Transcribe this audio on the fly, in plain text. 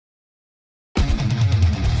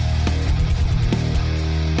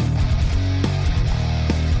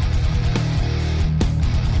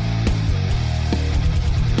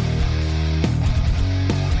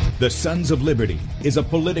The Sons of Liberty is a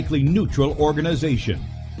politically neutral organization.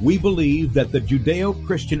 We believe that the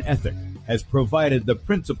Judeo-Christian ethic has provided the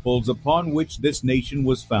principles upon which this nation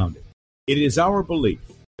was founded. It is our belief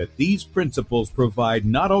that these principles provide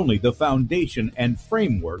not only the foundation and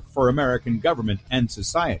framework for American government and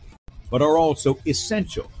society, but are also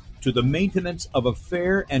essential to the maintenance of a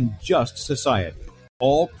fair and just society.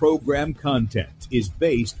 All program content is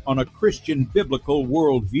based on a Christian biblical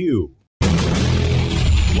worldview.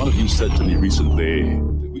 One of you said to me recently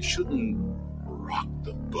that we shouldn't rock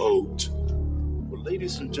the boat. Well,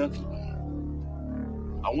 ladies and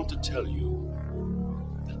gentlemen, I want to tell you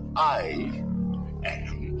that I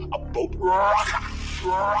am a boat rocker.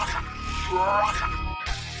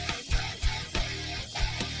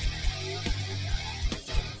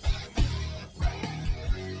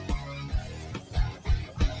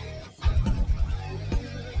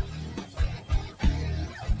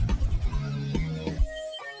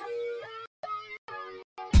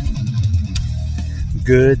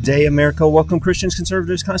 Good day, America. Welcome, Christians,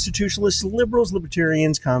 conservatives, constitutionalists, liberals,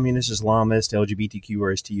 libertarians, communists, Islamists, LGBTQ,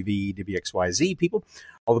 RSTV, WXYZ people,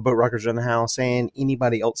 all the boat rockers in the house, and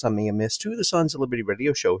anybody else I may have missed to the Sons of Liberty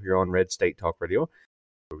radio show here on Red State Talk Radio,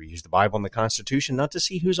 where we use the Bible and the Constitution not to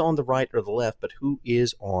see who's on the right or the left, but who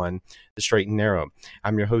is on the straight and narrow.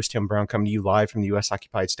 I'm your host, Tim Brown, coming to you live from the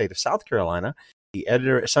U.S.-occupied state of South Carolina, the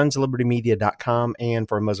editor at sonsoflibertymedia.com, and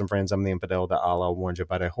for our Muslim friends, I'm the infidel that Allah warns you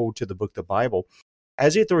about. I hold to the book, the Bible,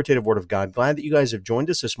 as the authoritative word of God. Glad that you guys have joined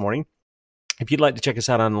us this morning. If you'd like to check us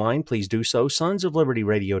out online, please do so.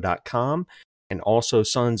 sonsoflibertyradio.com and also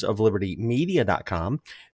sonsoflibertymedia.com.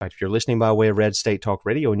 If you're listening by way of Red State Talk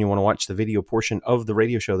Radio and you want to watch the video portion of the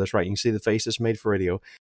radio show, that's right, you can see the faces made for radio.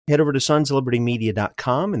 Head over to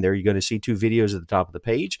sonsoflibertymedia.com, and there you're going to see two videos at the top of the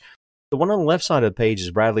page. The one on the left side of the page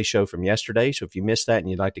is Bradley's show from yesterday, so if you missed that and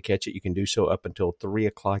you'd like to catch it, you can do so up until 3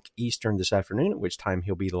 o'clock Eastern this afternoon, at which time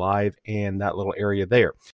he'll be live in that little area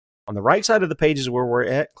there. On the right side of the page is where we're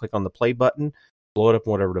at. Click on the play button, blow it up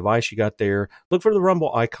on whatever device you got there. Look for the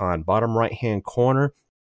Rumble icon, bottom right-hand corner.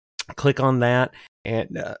 Click on that,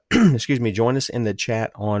 and join us in the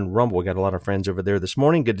chat on Rumble. We got a lot of friends over there this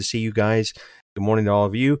morning. Good to see you guys. Good morning to all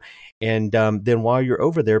of you. And then while you're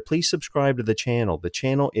over there, please subscribe to the channel. The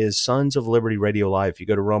channel is Sons of Liberty Radio Live. If you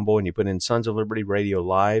go to Rumble and you put in Sons of Liberty Radio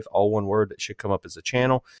Live, all one word, that should come up as the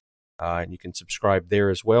channel. And you can subscribe there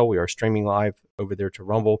as well. We are streaming live over there to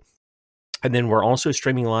Rumble. And then we're also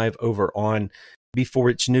streaming live over on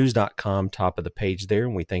beforeitsnews.com, top of the page there.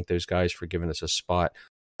 And we thank those guys for giving us a spot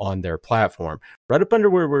on their platform. Right up under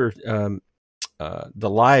where we're the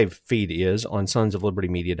live feed is on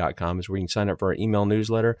sonsoflibertymedia.com is where you can sign up for our email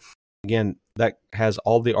newsletter. Again, that has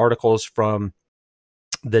all the articles from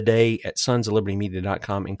the day at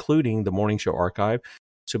sonsoflibertymedia.com, including the morning show archive.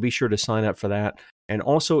 So be sure to sign up for that. And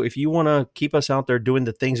also, if you want to keep us out there doing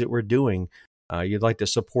the things that we're doing, you'd like to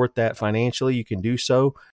support that financially, you can do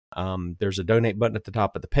so. There's a donate button at the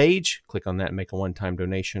top of the page. Click on that and make a one-time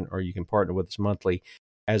donation, or you can partner with us monthly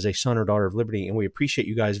as a son or daughter of liberty. And we appreciate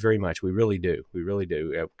you guys very much. We really do. We really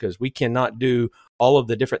do. Because we cannot do all of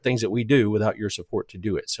the different things that we do without your support to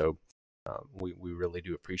do it. So we really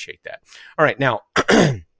do appreciate that. All right. Now,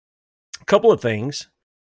 a couple of things.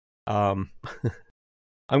 I'm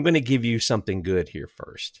going to give you something good here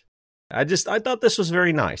first. I thought this was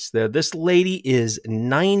very nice. This lady is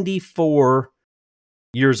 94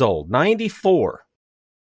 years old. 94.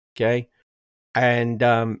 Okay.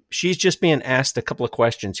 And she's just being asked a couple of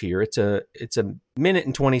questions here. It's a minute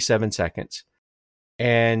and 27 seconds.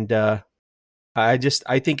 And I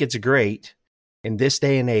think it's great in this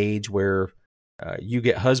day and age where you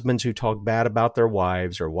get husbands who talk bad about their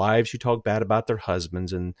wives, or wives who talk bad about their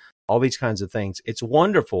husbands, and all these kinds of things. It's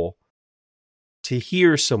wonderful to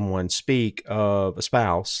hear someone speak of a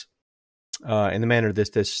spouse in the manner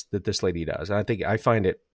that this lady does. And I find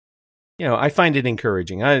it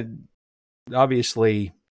encouraging.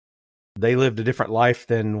 Obviously, they lived a different life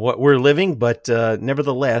than what we're living, but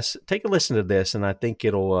nevertheless, take a listen to this, and I think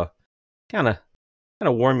it'll kind of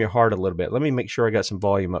warm your heart a little bit. Let me make sure I got some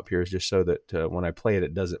volume up here, just so that when I play it,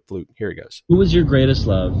 it doesn't flute. Here it goes. Who was your greatest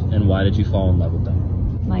love, and why did you fall in love with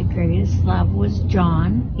them? My greatest love was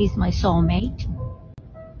John. He's my soulmate.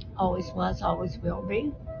 Always was, always will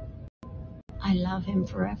be. I love him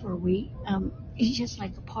forever. He's just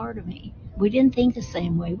like a part of me. We didn't think the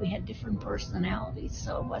same way. We had different personalities,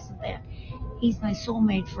 so it wasn't that. He's my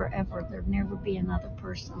soulmate forever. There'd never be another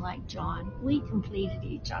person like John. We completed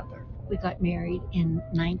each other. We got married in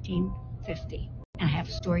 1950. I have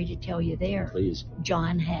a story to tell you there. Please.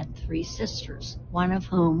 John had 3 sisters, one of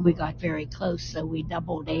whom we got very close, so we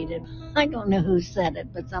double dated. I don't know who said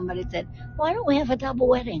it, but somebody said, why don't we have a double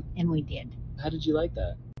wedding? And we did. How did you like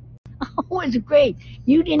that? Oh, it was great.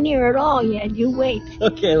 You didn't hear it all yet. You wait.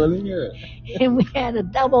 Okay, let me hear it. And we had a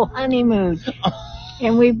double honeymoon.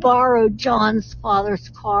 And we borrowed John's father's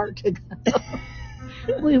car to go.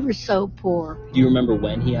 We were so poor. Do you remember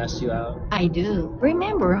when he asked you out? I do.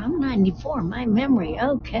 Remember, I'm 94. My memory.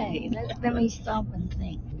 Okay, let me stop and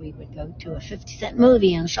think. We would go to a 50-cent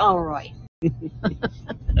movie in Charleroi.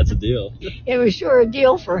 That's a deal. It was sure a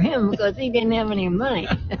deal for him because he didn't have any money.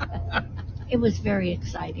 It was very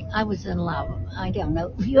exciting. I was in love. I don't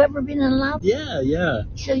know. Have you ever been in love? Yeah.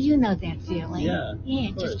 So you know that feeling. Yeah,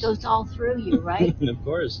 It course. just goes all through you, right? Of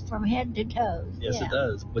course. From head to toes. Yes, Yeah. it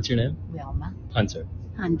does. What's your name? Wilma Hunter.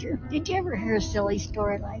 Hunter. Did you ever hear a silly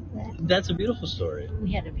story like that? That's a beautiful story.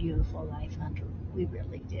 We had a beautiful life, Hunter. We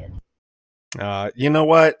really did. You know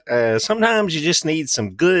what? Sometimes you just need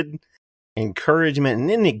some good encouragement.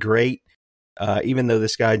 And isn't it great, even though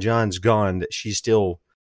this guy John's gone, that she still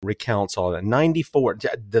recounts all that. 94.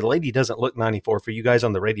 The lady doesn't look 94. For you guys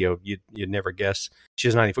on the radio, you'd never guess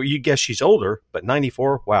she's 94. You'd guess she's older, but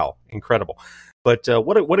 94, wow, incredible. But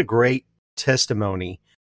what a great testimony,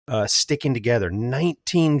 sticking together.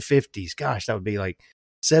 1950s. Gosh, that would be like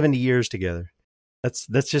 70 years together. That's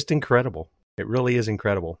just incredible. It really is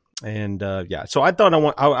incredible. And yeah, so I thought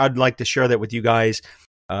I'd like to share that with you guys,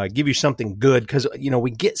 give you something good, because we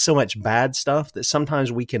get so much bad stuff that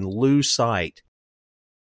sometimes we can lose sight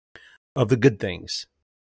of the good things.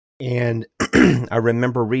 And I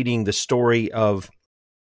remember reading the story of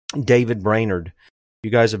David Brainerd. If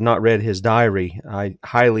you guys have not read his diary, I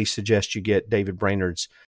highly suggest you get David Brainerd's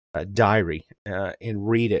diary and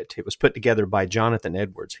read it. It was put together by Jonathan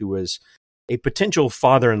Edwards, who was a potential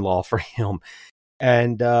father-in-law for him.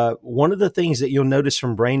 And one of the things that you'll notice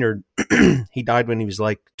from Brainerd, he died when he was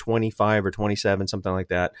like 25 or 27, something like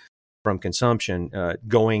that, from consumption,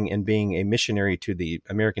 going and being a missionary to the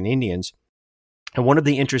American Indians. And one of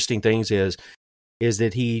the interesting things is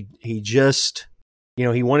that he just,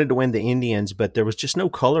 he wanted to win the Indians, but there was just no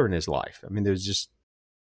color in his life. I mean, there was just,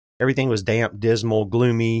 everything was damp, dismal,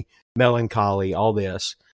 gloomy, melancholy, all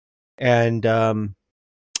this. And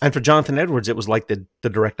for Jonathan Edwards, it was like the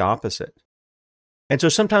direct opposite. And so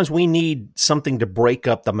sometimes we need something to break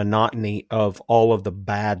up the monotony of all of the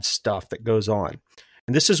bad stuff that goes on.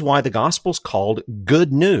 And this is why the gospel's called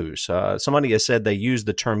good news. Somebody has said they use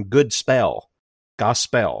the term good spell,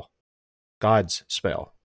 gospel, God's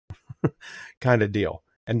spell kind of deal.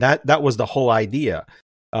 And that was the whole idea,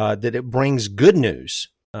 that it brings good news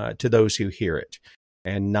to those who hear it,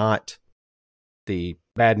 and not the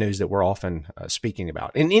bad news that we're often speaking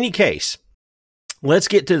about. In any case, let's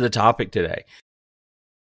get to the topic today.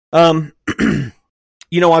 I've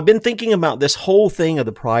been thinking about this whole thing of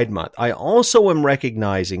the Pride Month. I also am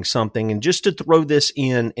recognizing something, and just to throw this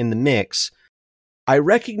in the mix, I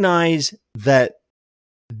recognize that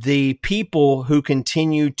the people who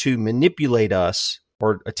continue to manipulate us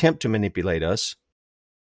or attempt to manipulate us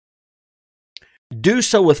do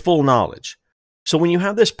so with full knowledge. So when you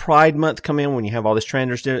have this Pride Month come in, when you have all this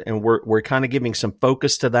transgender, and we're kind of giving some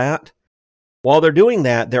focus to that, while they're doing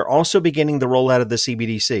that, they're also beginning the rollout of the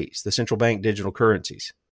CBDCs, the central bank digital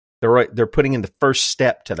currencies. They're putting in the first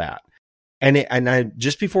step to that. And I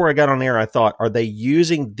just before I got on air, I thought, are they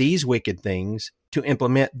using these wicked things to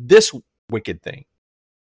implement this wicked thing?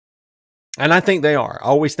 And I think they are. I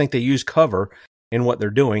always think they use cover in what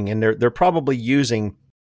they're doing, and they're probably using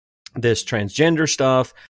this transgender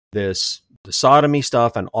stuff, the sodomy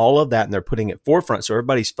stuff, and all of that, and they're putting it forefront. So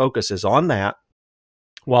everybody's focus is on that,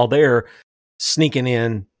 while they're sneaking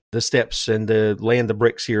in the steps and laying the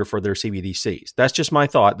bricks here for their CBDCs. That's just my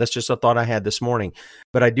thought. That's just a thought I had this morning.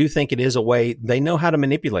 But I do think it is a way, they know how to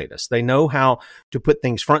manipulate us. They know how to put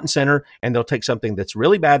things front and center, and they'll take something that's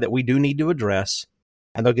really bad that we do need to address,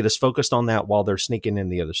 and they'll get us focused on that while they're sneaking in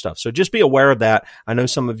the other stuff. So just be aware of that. I know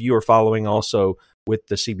some of you are following also with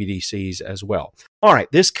the CBDCs as well. All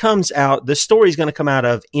right, this story is going to come out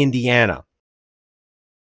of Indiana.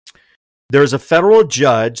 There's a federal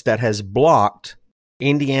judge that has blocked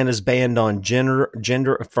Indiana's ban on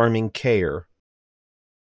gender-affirming care,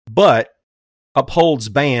 but upholds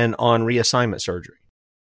ban on reassignment surgery.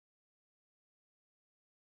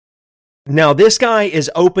 Now, this guy is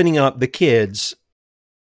opening up the kids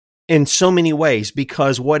in so many ways,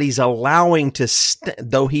 because what he's allowing to,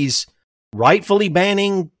 though he's rightfully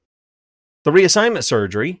banning the reassignment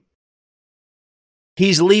surgery,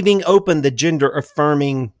 he's leaving open the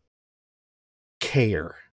gender-affirming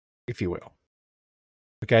care, if you will.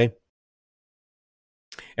 Okay?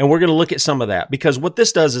 And we're going to look at some of that, because what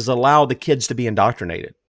this does is allow the kids to be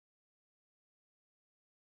indoctrinated.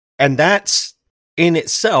 And that's in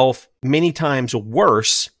itself many times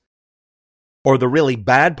worse, or the really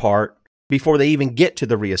bad part, before they even get to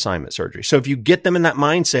the reassignment surgery. So if you get them in that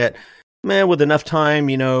mindset, man, with enough time,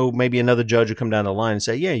 maybe another judge will come down the line and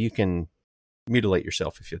say, yeah, you can mutilate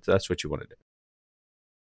yourself if that's what you want to do.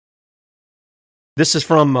 This is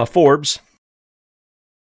from Forbes.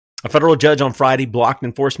 A federal judge on Friday blocked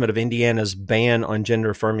enforcement of Indiana's ban on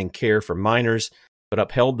gender-affirming care for minors, but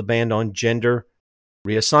upheld the ban on gender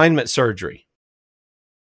reassignment surgery.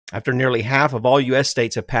 After nearly half of all U.S.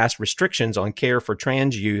 states have passed restrictions on care for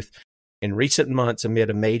trans youth in recent months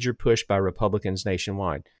amid a major push by Republicans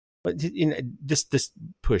nationwide. But this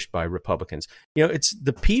push by Republicans, it's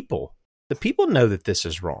the people. The people know that this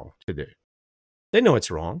is wrong to do. They know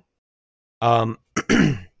it's wrong.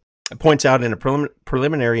 It points out in a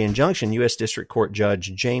preliminary injunction, U.S. District Court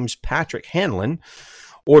Judge James Patrick Hanlon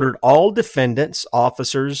ordered all defendants,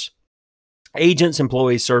 officers, agents,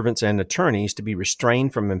 employees, servants, and attorneys to be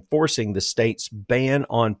restrained from enforcing the state's ban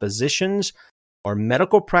on physicians or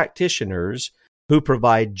medical practitioners who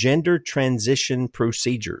provide gender transition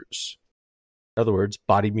procedures. In other words,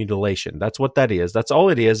 body mutilation. That's what that is. That's all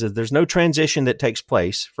it is there's no transition that takes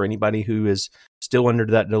place for anybody who is still under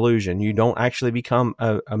that delusion. You don't actually become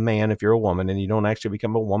a man if you're a woman, and you don't actually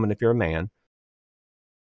become a woman if you're a man.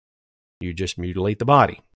 You just mutilate the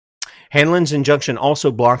body. Hanlon's injunction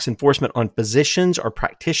also blocks enforcement on physicians or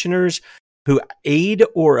practitioners who aid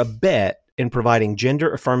or abet in providing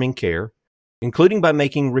gender-affirming care, including by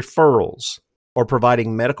making referrals or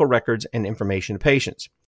providing medical records and information to patients.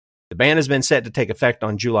 The ban has been set to take effect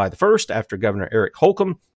on July the 1st after Governor Eric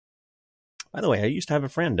Holcomb. By the way, I used to have a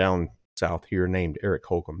friend down south here named Eric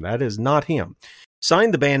Holcomb. That is not him.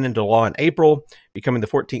 Signed the ban into law in April, becoming the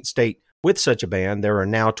 14th state with such a ban. There are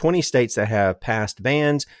now 20 states that have passed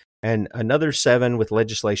bans and another 7 with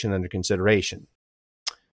legislation under consideration.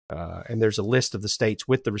 And there's a list of the states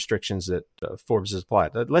with the restrictions that Forbes has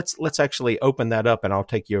applied. Let's actually open that up, and I'll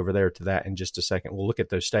take you over there to that in just a second. We'll look at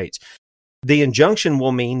those states. The injunction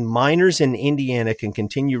will mean minors in Indiana can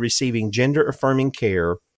continue receiving gender-affirming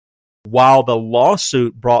care while the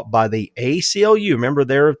lawsuit brought by the ACLU, remember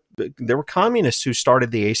there were communists who started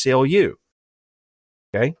the ACLU,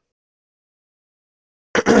 okay,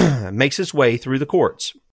 makes its way through the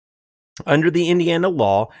courts. Under the Indiana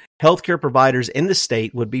law, healthcare providers in the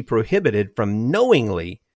state would be prohibited from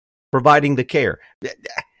knowingly providing the care.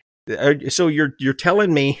 So you're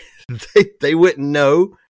telling me they wouldn't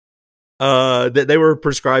know that they were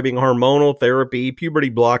prescribing hormonal therapy,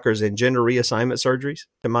 puberty blockers, and gender reassignment surgeries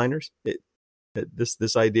to minors?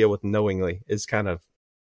 This idea with knowingly is kind of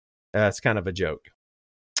a joke.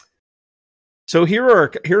 So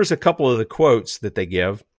here's a couple of the quotes that they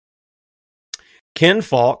give. Ken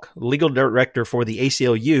Falk, legal director for the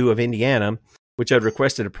ACLU of Indiana, which had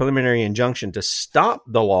requested a preliminary injunction to stop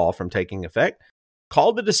the law from taking effect,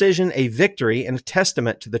 called the decision a victory and a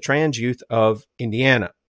testament to the trans youth of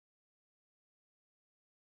Indiana,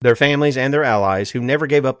 their families, and their allies who never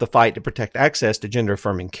gave up the fight to protect access to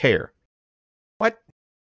gender-affirming care. What?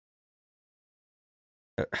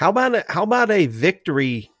 How about a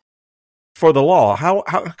victory for the law? How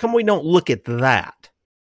come we don't look at that?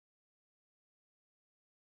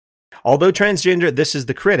 Although transgender, this is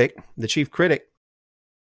the chief critic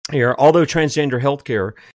here, although transgender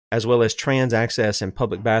healthcare, as well as trans access in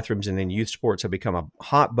public bathrooms and in youth sports, have become a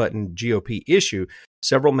hot-button GOP issue,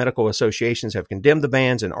 several medical associations have condemned the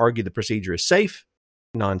bans and argued the procedure is safe.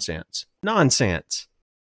 Nonsense.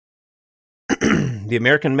 The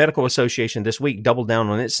American Medical Association this week doubled down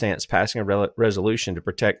on its stance, passing a resolution to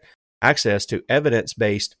protect access to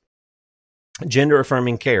evidence-based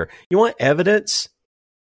gender-affirming care. You want evidence?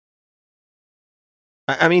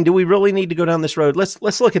 I mean, do we really need to go down this road?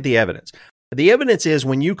 Let's look at the evidence. The evidence is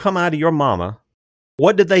when you come out of your mama,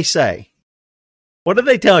 what did they say? What did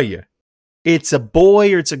they tell you? It's a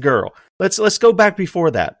boy or it's a girl. Let's go back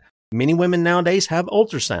before that. Many women nowadays have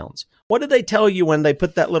ultrasounds. What did they tell you when they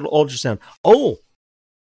put that little ultrasound? Oh,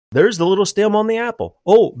 there's the little stem on the apple.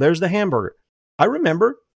 Oh, there's the hamburger. I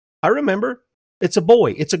remember. It's a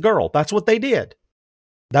boy. It's a girl. That's what they did.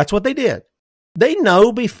 They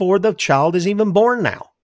know before the child is even born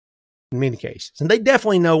now, in many cases. And they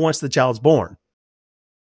definitely know once the child's born.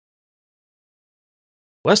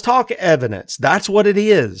 Let's talk evidence. That's what it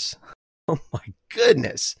is. Oh my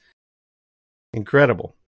goodness.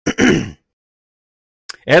 Incredible.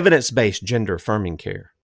 Evidence-based gender-affirming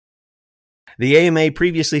care. The AMA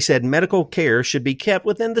previously said medical care should be kept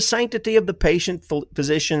within the sanctity of the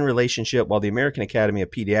patient-physician relationship, while the American Academy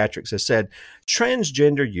of Pediatrics has said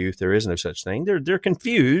transgender youth, there is no such thing. They're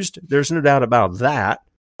confused. There's no doubt about that,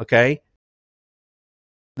 okay?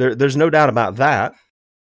 There's no doubt about that.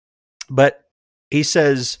 But he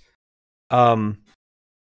says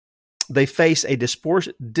they face a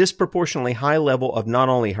disproportionately high level of not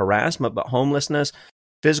only harassment, but homelessness,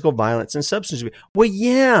 physical violence, and substance abuse. Well,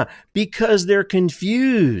 yeah, because they're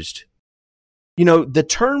confused. You know, the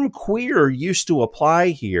term queer used to apply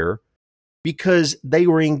here because they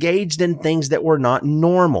were engaged in things that were not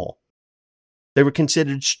normal. They were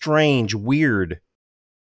considered strange, weird.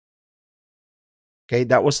 Okay,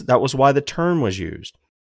 that was why the term was used.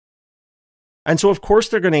 And so, of course,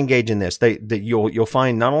 they're going to engage in this. You'll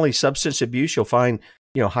find not only substance abuse, you'll find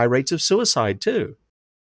high rates of suicide too.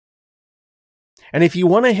 And if you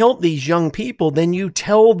want to help these young people, then you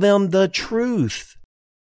tell them the truth.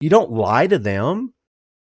 You don't lie to them.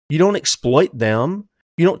 You don't exploit them.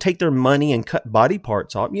 You don't take their money and cut body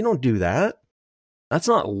parts off. You don't do that. That's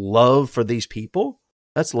not love for these people.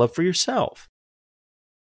 That's love for yourself.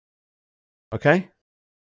 Okay?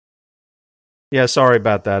 Yeah, sorry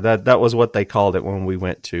about that. That was what they called it when we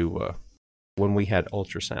went to, when we had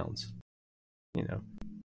ultrasounds. You know,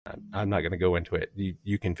 I'm not going to go into it.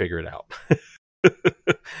 You can figure it out.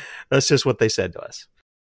 That's just what they said to us.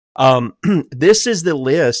 This is the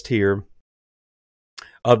list here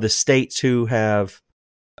of the states who have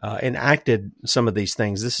enacted some of these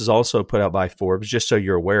things. This is also put out by Forbes, just so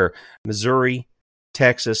you're aware. Missouri,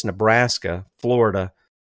 Texas, Nebraska, Florida,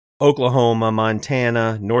 Oklahoma,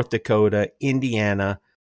 Montana, North Dakota, Indiana,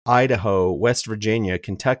 Idaho, West Virginia,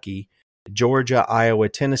 Kentucky, Georgia, Iowa,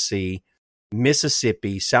 Tennessee,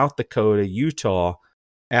 Mississippi, South Dakota, Utah,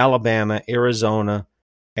 Alabama, Arizona,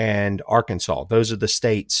 and Arkansas. Those are the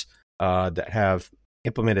states that have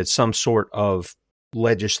implemented some sort of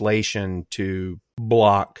legislation to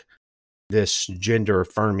block this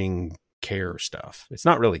gender-affirming care stuff. It's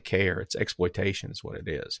not really care, it's exploitation is what it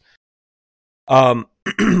is.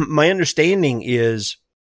 My understanding is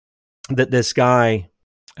that this guy,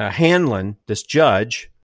 Hanlon, this judge,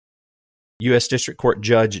 U.S. District Court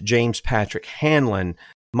Judge James Patrick Hanlon,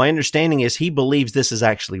 my understanding is he believes this is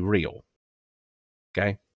actually real.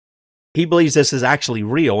 Okay? He believes this is actually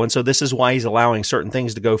real, and so this is why he's allowing certain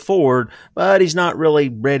things to go forward, but he's not really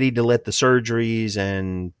ready to let the surgeries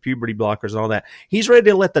and puberty blockers and all that. He's ready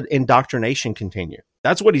to let the indoctrination continue.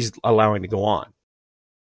 That's what he's allowing to go on.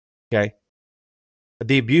 Okay?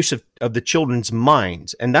 The abuse of the children's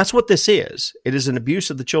minds. And that's what this is. It is an abuse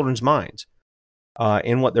of the children's minds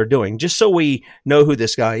in what they're doing. Just so we know who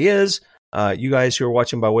this guy is, you guys who are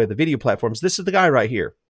watching by way of the video platforms, this is the guy right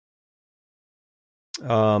here.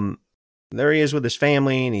 There he is with his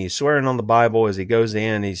family, and he's swearing on the Bible as he goes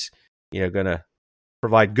in. He's going to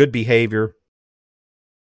provide good behavior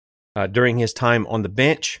during his time on the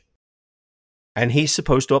bench, and he's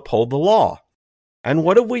supposed to uphold the law. And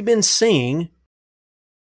what have we been seeing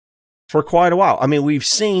for quite a while? I mean, we've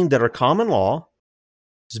seen that our common law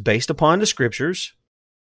is based upon the scriptures.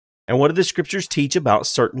 And what do the scriptures teach about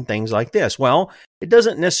certain things like this? Well, it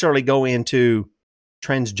doesn't necessarily go into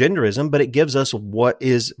transgenderism, but it gives us what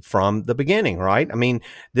is from the beginning, right? I mean,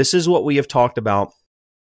 this is what we have talked about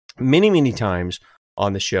many, many times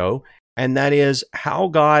on the show, and that is how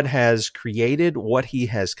God has created what he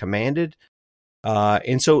has commanded.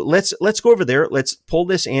 And so let's go over there. Let's pull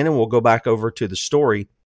this in, and we'll go back over to the story.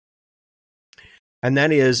 And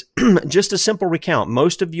that is just a simple recount.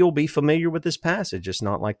 Most of you will be familiar with this passage. It's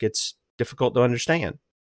not like it's difficult to understand.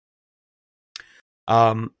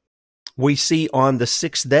 We see on the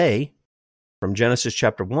sixth day from Genesis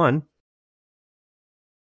chapter 1,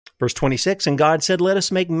 verse 26, and God said, let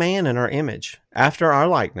us make man in our image, after our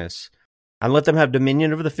likeness, and let them have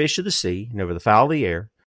dominion over the fish of the sea, and over the fowl of the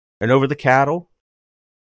air, and over the cattle,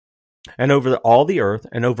 and over all the earth,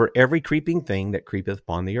 and over every creeping thing that creepeth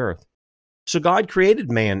upon the earth. So God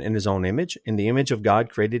created man in his own image. In the image of God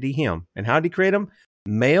created he him. And how did he create him?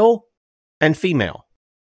 Male and female.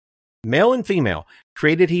 Male and female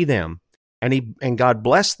created he them. And God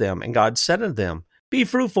blessed them, and God said unto them, be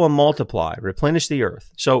fruitful and multiply, replenish the earth.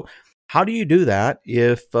 So how do you do that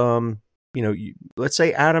if, let's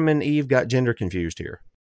say Adam and Eve got gender confused here?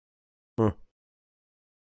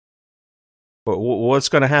 What's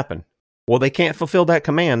going to happen? Well, they can't fulfill that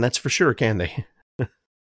command, that's for sure, can they?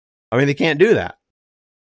 I mean, they can't do that.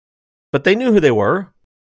 But they knew who they were,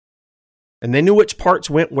 and they knew which parts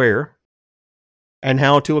went where, and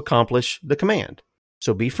how to accomplish the command.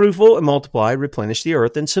 So be fruitful and multiply, replenish the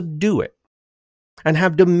earth, and subdue it. and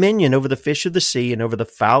have dominion over the fish of the sea, and over the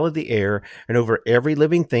fowl of the air, and over every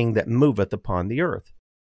living thing that moveth upon the earth.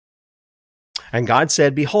 And God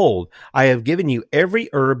said, Behold, I have given you every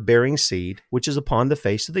herb bearing seed, which is upon the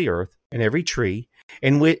face of the earth, and every tree,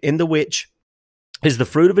 in the which is the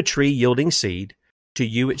fruit of a tree yielding seed. To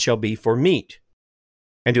you it shall be for meat.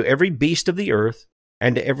 And to every beast of the earth,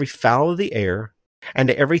 and to every fowl of the air, and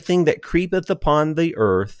to everything that creepeth upon the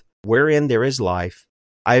earth, wherein there is life,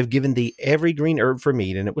 I have given thee every green herb for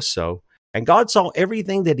meat. And it was so. And God saw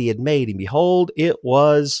everything that he had made, and behold, it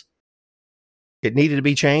needed to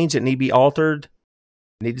be changed, it needed to be altered,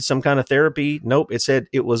 it needed some kind of therapy. Nope, it said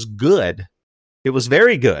it was good. It was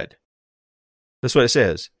very good. That's what it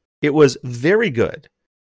says. It was very good.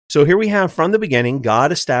 So here we have from the beginning,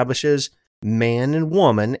 God establishes man and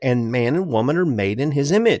woman are made in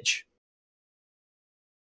his image.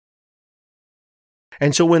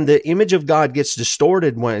 And so when the image of God gets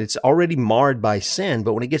distorted, when it's already marred by sin,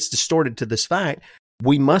 but when it gets distorted to this fact,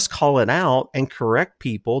 we must call it out and correct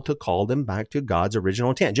people to call them back to God's original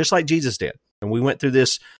intent, just like Jesus did. And we went through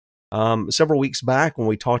this several weeks back when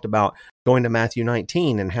we talked about going to Matthew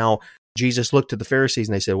 19 and how Jesus looked to the Pharisees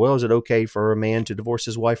and they said, well, is it okay for a man to divorce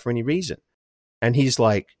his wife for any reason? And he's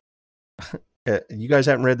like, you guys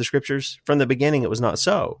haven't read the scriptures? From the beginning, it was not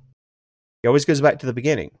so. He always goes back to the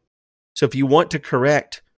beginning. So if you want to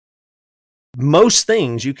correct most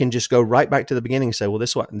things, you can just go right back to the beginning and say, well,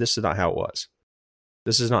 this is not how it was.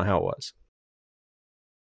 This is not how it was.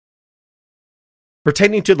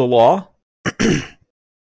 Pertaining to the law,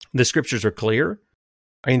 the scriptures are clear.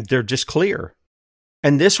 I mean, they're just clear.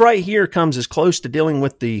 And this right here comes as close to dealing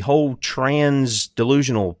with the whole trans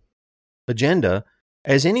delusional agenda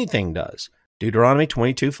as anything does. Deuteronomy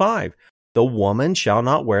 22:5. The woman shall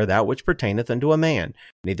not wear that which pertaineth unto a man,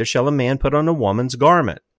 neither shall a man put on a woman's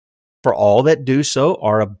garment. For all that do so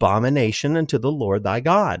are abomination unto the Lord thy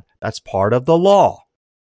God. That's part of the law.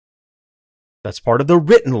 That's part of the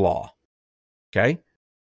written law. Okay?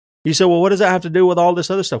 You say, well, what does that have to do with all this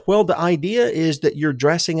other stuff? Well, the idea is that you're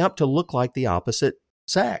dressing up to look like the opposite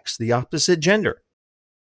sex, the opposite gender.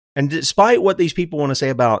 And despite what these people want to say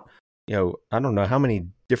about, I don't know how many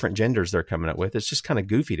different genders they're coming up with. It's just kind of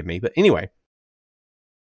goofy to me. But anyway,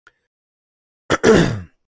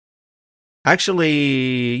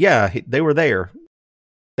 actually, yeah, they were there.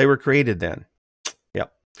 They were created then.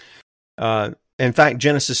 Yep. In fact,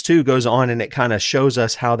 Genesis 2 goes on and it kind of shows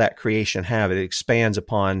us how that creation happened. It expands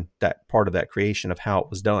upon that part of that creation of how it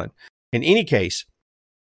was done. In any case,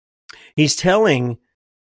 he's telling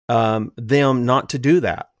them not to do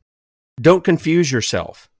that. Don't confuse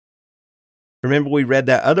yourself. Remember, we read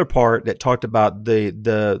that other part that talked about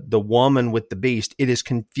the woman with the beast. It is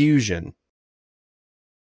confusion.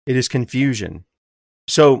 It is confusion.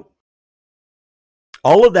 So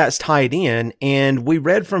all of that's tied in, and we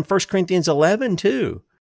read from 1 Corinthians 11 too.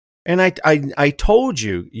 And I told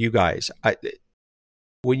you guys,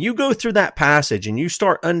 when you go through that passage and you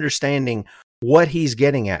start understanding what he's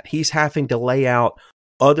getting at, he's having to lay out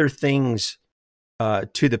other things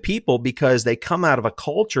to the people because they come out of a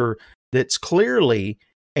culture that's clearly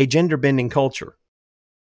a gender-bending culture.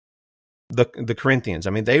 The Corinthians, I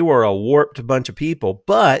mean, they were a warped bunch of people,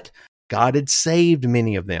 but God had saved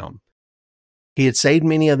many of them. He had saved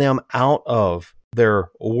many of them out of their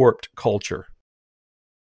warped culture.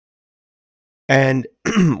 And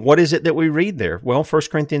what is it that we read there? Well, 1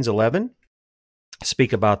 Corinthians 11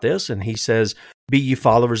 speak about this, and he says, be ye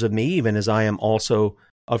followers of me, even as I am also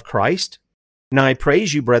of Christ. Now I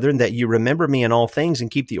praise you, brethren, that you remember me in all things and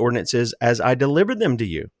keep the ordinances as I delivered them to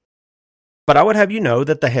you. But I would have you know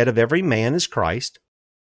that the head of every man is Christ,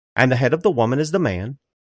 and the head of the woman is the man,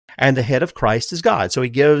 and the head of Christ is God. So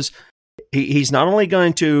he's not only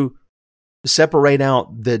going to separate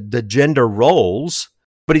out the gender roles,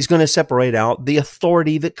 but he's going to separate out the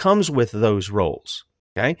authority that comes with those roles.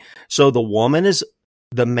 Okay? So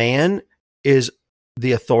the man is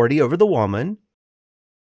the authority over the woman,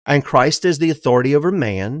 and Christ is the authority over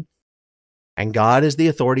man, and God is the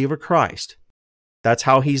authority over Christ. That's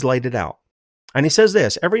how he's laid it out. And he says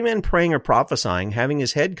this, every man praying or prophesying, having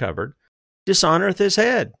his head covered, dishonoreth his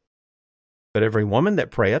head. But every woman that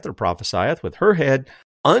prayeth or prophesieth with her head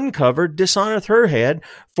uncovered dishonoreth her head,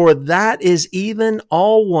 for that is even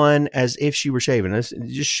all one as if she were shaven.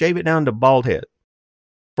 Just shave it down to bald head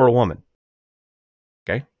for a woman.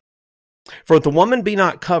 Okay? For if the woman be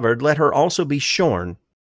not covered, let her also be shorn.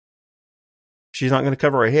 She's not going to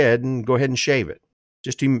cover her head and go ahead and shave it.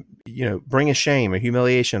 Just to, bring a shame, a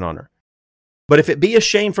humiliation on her. But if it be a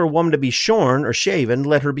shame for a woman to be shorn or shaven,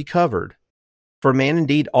 let her be covered. For a man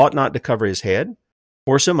indeed ought not to cover his head,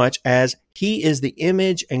 For so much as he is the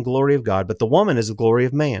image and glory of God, but the woman is the glory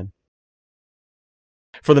of man.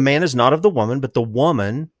 For the man is not of the woman, but the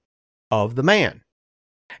woman of the man.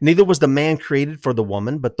 Neither was the man created for the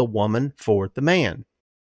woman, but the woman for the man.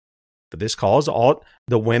 For this cause ought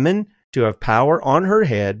the women to have power on her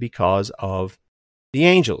head because of the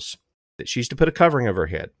angels, that she's to put a covering over her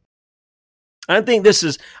head. I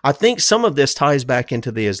think some of this ties back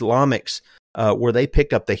into the Islamics, where they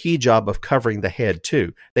pick up the hijab of covering the head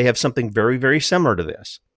too. They have something very, very similar to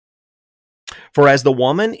this. For as the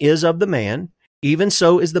woman is of the man, even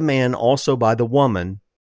so is the man also by the woman,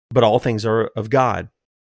 but all things are of God.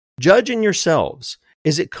 Judge in yourselves,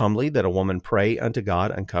 is it comely that a woman pray unto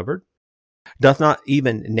God uncovered? Doth not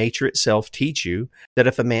even nature itself teach you that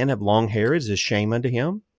if a man have long hair, it is a shame unto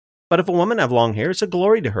him? But if a woman have long hair, it's a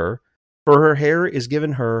glory to her, for her hair is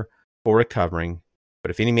given her for a covering. But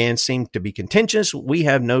if any man seem to be contentious, we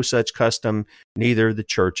have no such custom, neither the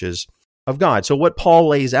churches of God. So what Paul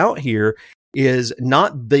lays out here is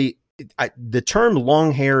not the term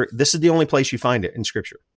long hair. This is the only place you find it in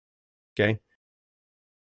Scripture. Okay.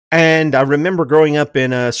 And I remember growing up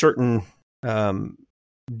in a certain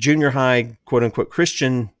junior high, quote unquote,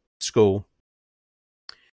 Christian school.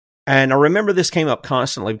 And I remember this came up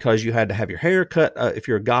constantly because you had to have your hair cut. If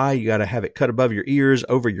you're a guy, you got to have it cut above your ears,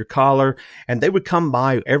 over your collar. And they would come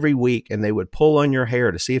by every week and they would pull on your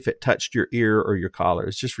hair to see if it touched your ear or your collar.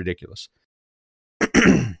 It's just ridiculous.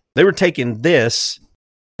 They were taking this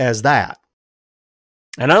as that.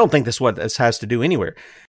 And I don't think that's what this has to do anywhere.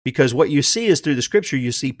 Because what you see is through the Scripture,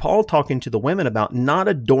 you see Paul talking to the women about not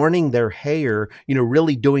adorning their hair,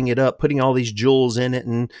 really doing it up, putting all these jewels in it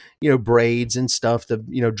and, braids and stuff to,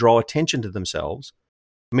 draw attention to themselves.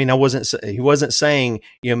 I mean, he wasn't saying,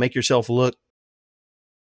 make yourself look,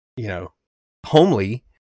 homely,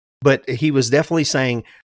 but he was definitely saying,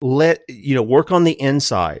 work on the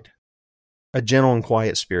inside, a gentle and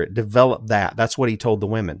quiet spirit, develop that. That's what he told the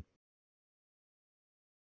women.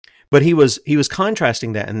 But he was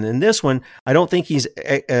contrasting that. And in this one, I don't think he's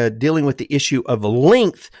dealing with the issue of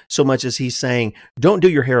length so much as he's saying, don't do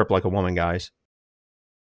your hair up like a woman, guys.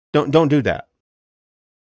 Don't do that.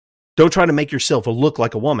 Don't try to make yourself look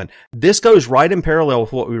like a woman. This goes right in parallel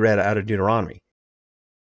with what we read out of Deuteronomy.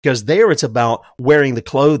 Because there it's about wearing the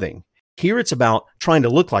clothing. Here it's about trying to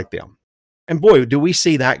look like them. And boy, do we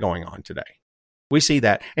see that going on today. We see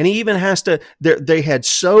that. And he even has to, they had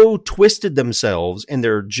so twisted themselves in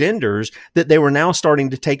their genders that they were now starting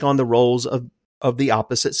to take on the roles of the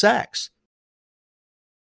opposite sex.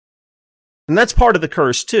 And that's part of the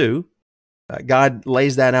curse too. God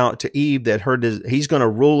lays that out to Eve that he's going to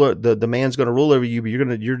rule, the man's going to rule over you,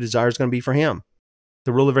 but your desire is going to be for him,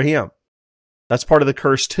 to rule over him. That's part of the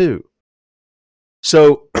curse too.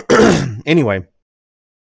 So anyway,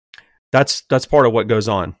 that's part of what goes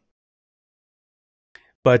on.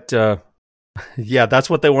 But yeah, that's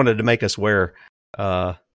what they wanted to make us wear.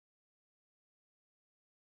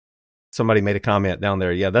 Somebody made a comment down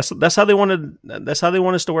there. Yeah, that's how they wanted. That's how they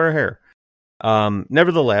want us to wear our hair.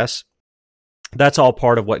 Nevertheless, that's all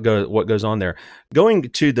part of what goes on there. Going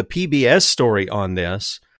to the PBS story on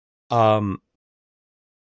this,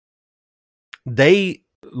 they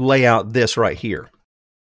lay out this right here.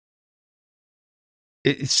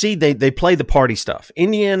 They play the party stuff.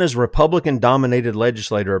 Indiana's Republican-dominated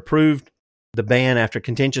legislature approved the ban after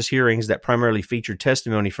contentious hearings that primarily featured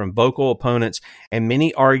testimony from vocal opponents and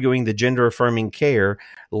many arguing the gender-affirming care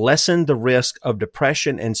lessened the risk of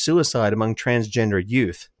depression and suicide among transgender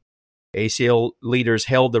youth. ACL leaders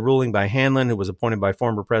held the ruling by Hanlon, who was appointed by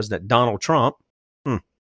former President Donald Trump.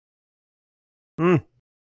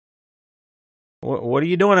 What are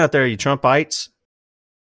you doing out there, you Trumpites?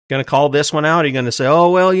 Going to call this one out? Are you going to say, oh,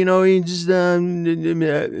 well, he just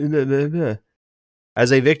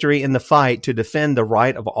as a victory in the fight to defend the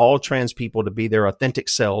right of all trans people to be their authentic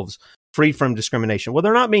selves, free from discrimination? Well,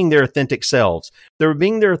 they're not being their authentic selves. If they were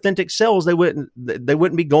being their authentic selves, they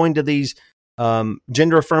wouldn't be going to these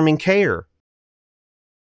gender affirming care.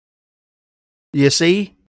 You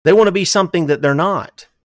see, they want to be something that they're not.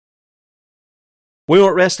 We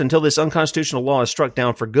won't rest until this unconstitutional law is struck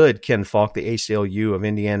down for good, Ken Falk, the ACLU of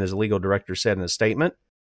Indiana's legal director, said in a statement.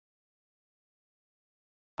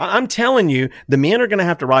 I'm telling you, the men are going to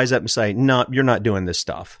have to rise up and say, no, you're not doing this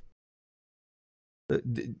stuff.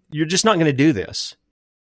 You're just not going to do this.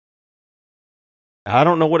 I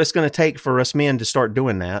don't know what it's going to take for us men to start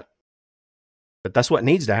doing that, but that's what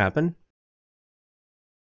needs to happen.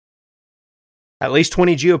 At least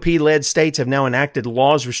 20 GOP-led states have now enacted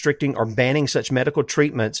laws restricting or banning such medical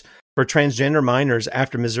treatments for transgender minors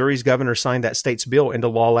after Missouri's governor signed that state's bill into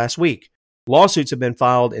law last week. Lawsuits have been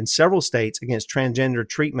filed in several states against transgender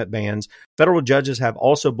treatment bans. Federal judges have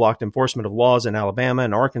also blocked enforcement of laws in Alabama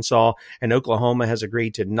and Arkansas, and Oklahoma has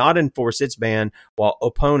agreed to not enforce its ban while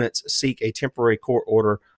opponents seek a temporary court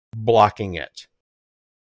order blocking it.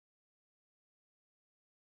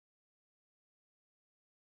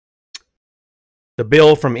 The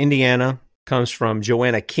bill from Indiana comes from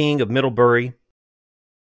Joanna King of Middlebury.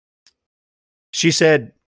 She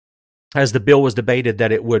said, as the bill was debated,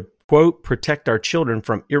 that it would, quote, protect our children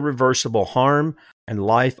from irreversible harm and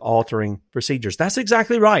life-altering procedures. That's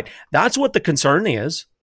exactly right. That's what the concern is.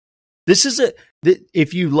 This is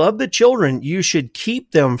if you love the children, you should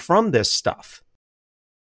keep them from this stuff.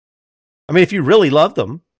 I mean, if you really love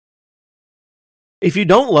them. If you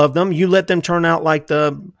don't love them, you let them turn out like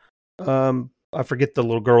the, I forget the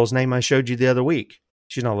little girl's name I showed you the other week.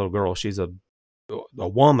 She's not a little girl. She's a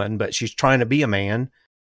woman, but she's trying to be a man.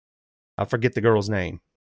 I forget the girl's name.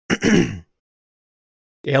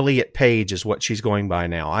 Elliot Page is what she's going by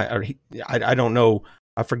now. I don't know.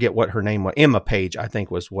 I forget what her name was. Emma Page, I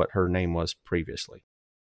think, was what her name was previously.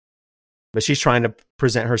 But she's trying to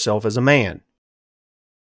present herself as a man.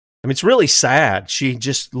 I mean, it's really sad. She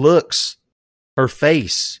just looks, her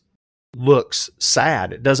face looks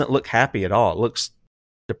sad. It doesn't look happy at all. It looks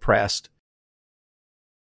depressed.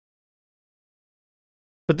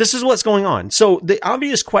 But this is what's going on. So the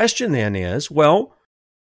obvious question then is, well,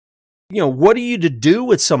 what are you to do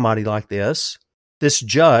with somebody like this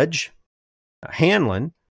judge,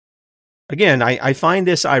 Hanlon? Again, I find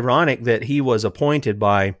this ironic that he was appointed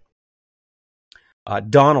by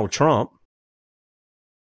Donald Trump.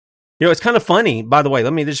 It's kind of funny, by the way,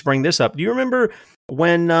 let me just bring this up. Do you remember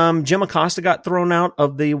when Jim Acosta got thrown out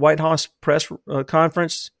of the White House press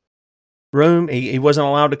conference room? He wasn't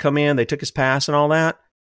allowed to come in. They took his pass and all that.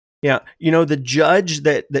 Yeah, the judge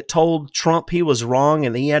that told Trump he was wrong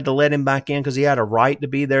and he had to let him back in because he had a right to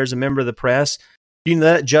be there as a member of the press. Do you know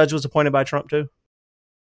that judge was appointed by Trump too?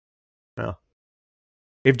 No.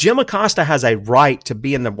 If Jim Acosta has a right to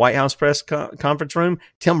be in the White House press conference room,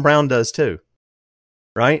 Tim Brown does too.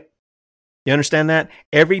 Right? You understand that?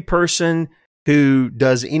 Every person who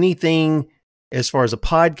does anything as far as a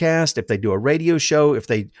podcast, if they do a radio show, if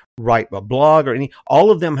they write a blog or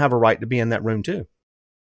all of them have a right to be in that room too.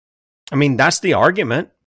 I mean, that's the argument.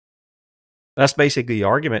 That's basically the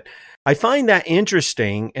argument. I find that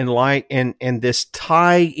interesting and this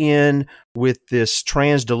tie in with this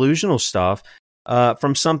transdelusional stuff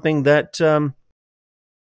from something that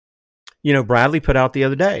Bradley put out the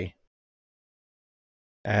other day.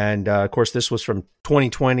 And of course, this was from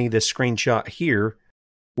 2020. This screenshot here,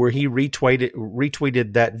 where he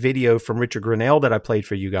retweeted that video from Richard Grenell that I played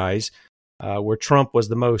for you guys, where Trump was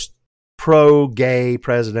the most pro-gay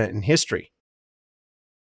president in history.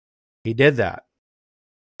 He did that,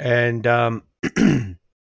 and and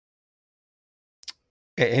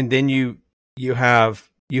then you have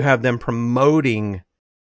them promoting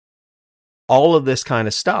all of this kind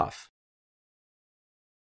of stuff,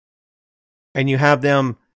 and you have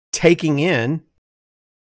them taking in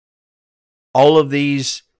all of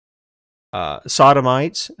these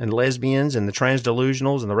sodomites and lesbians and the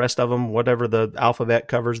transdelusionals and the rest of them, whatever the alphabet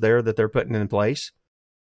covers there that they're putting in place.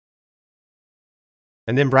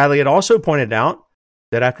 And then Bradley had also pointed out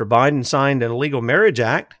that after Biden signed an illegal marriage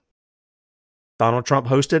act, Donald Trump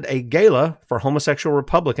hosted a gala for homosexual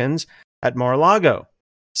Republicans at Mar-a-Lago.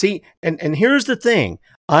 See, and here's the thing.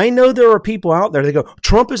 I know there are people out there that go,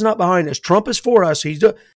 Trump is not behind us. Trump is for us.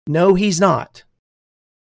 No, he's not.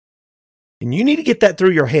 And you need to get that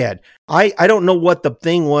through your head. I don't know what the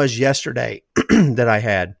thing was yesterday that I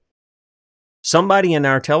had. Somebody in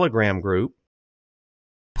our Telegram group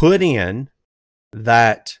put in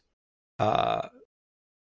that, I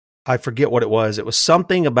forget what it was. It was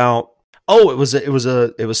something about, it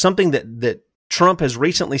was something that Trump has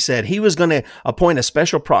recently said he was going to appoint a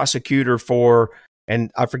special prosecutor for,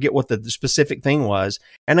 and I forget what the specific thing was.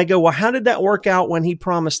 And I go, well, how did that work out when he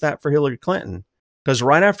promised that for Hillary Clinton? Because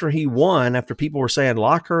right after he won, after people were saying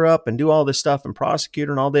lock her up and do all this stuff and prosecute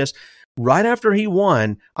her and all this, right after he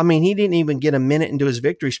won, I mean, he didn't even get a minute into his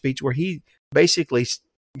victory speech where he basically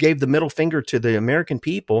gave the middle finger to the American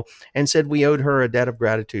people and said we owed her a debt of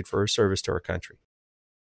gratitude for her service to our country.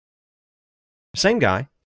 Same guy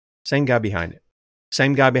behind it.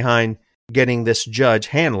 Same guy behind getting this judge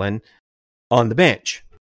Hanlon on the bench.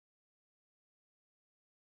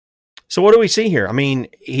 So what do we see here? I mean,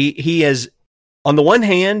 he is, on the one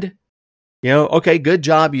hand, okay, good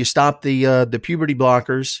job. You stopped the puberty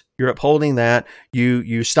blockers. You're upholding that.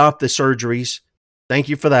 You stopped the surgeries. Thank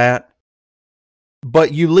you for that.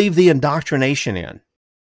 But you leave the indoctrination in.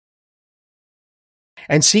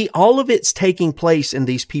 And see, all of it's taking place in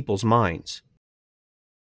these people's minds.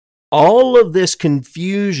 All of this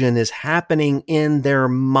confusion is happening in their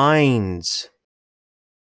minds.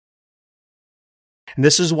 And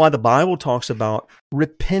this is why the Bible talks about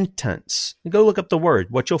repentance. Go look up the word.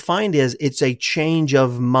 What you'll find is it's a change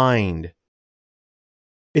of mind.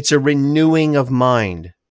 It's a renewing of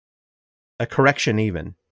mind, a correction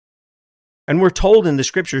even. And we're told in the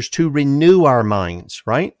scriptures to renew our minds,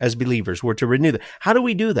 right? As believers, we're to renew them. How do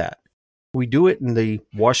we do that? We do it in the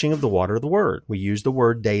washing of the water of the word. We use the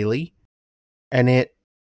word daily, and it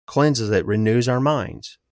cleanses it, renews our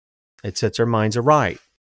minds. It sets our minds aright.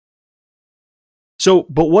 So,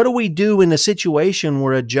 but what do we do in a situation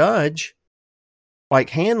where a judge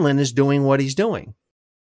like Hanlon is doing what he's doing?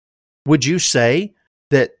 Would you say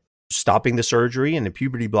that stopping the surgery and the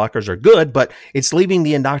puberty blockers are good, but it's leaving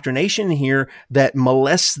the indoctrination here that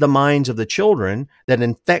molests the minds of the children, that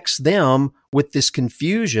infects them with this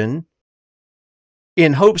confusion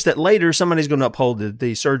in hopes that later somebody's going to uphold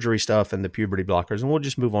the surgery stuff and the puberty blockers, and we'll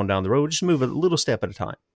just move on down the road. We'll just move a little step at a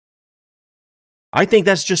time. I think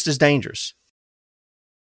that's just as dangerous.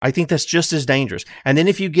 And then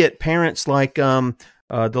if you get parents like the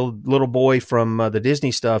little boy from the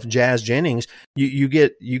Disney stuff, Jazz Jennings, you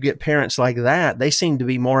get parents like that. They seem to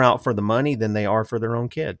be more out for the money than they are for their own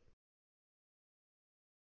kid.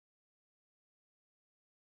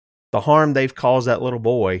 The harm they've caused that little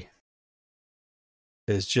boy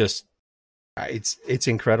is just, it's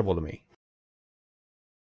incredible to me.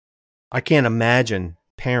 I can't imagine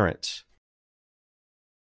parents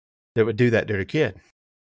that would do that to their kid.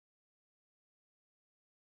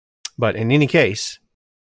 But in any case,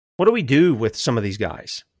 what do we do with some of these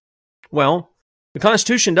guys? Well, the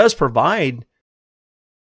Constitution does provide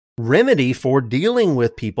remedy for dealing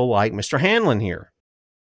with people like Mr. Hanlon here.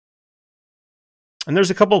 And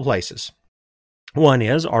there's a couple of places. One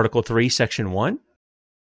is Article 3, Section 1.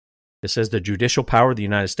 It says the judicial power of the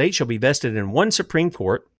United States shall be vested in one Supreme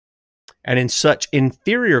Court and in such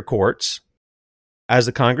inferior courts as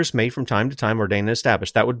the Congress may from time to time ordain and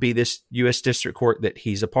establish. That would be this U.S. District Court that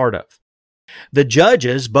he's a part of. The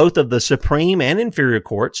judges, both of the Supreme and inferior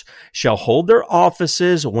courts, shall hold their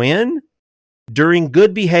offices when? During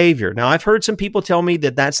good behavior. Now, I've heard some people tell me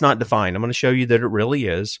that that's not defined. I'm going to show you that it really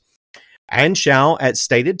is. And shall, at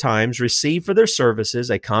stated times, receive for their services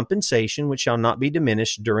a compensation which shall not be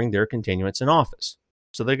diminished during their continuance in office.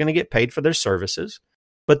 So they're going to get paid for their services,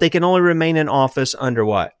 but they can only remain in office under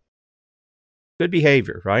what? Good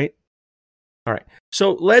behavior, right? All right.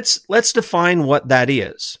 So let's define what that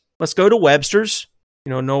is. Let's go to Webster's.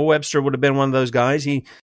 Noah Webster would have been one of those guys. He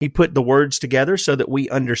put the words together so that we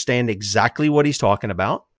understand exactly what he's talking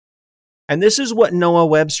about. And this is what Noah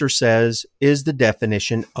Webster says is the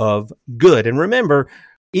definition of good. And remember,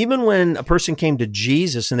 even when a person came to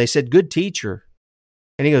Jesus and they said, "Good teacher,"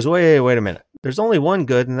 and he goes, wait a minute. There's only one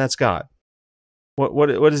good, and that's God.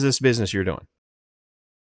 What is this business you're doing?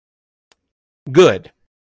 Good.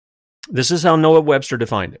 This is how Noah Webster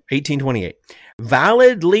defined it, 1828.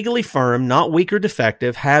 Valid, legally firm, not weak or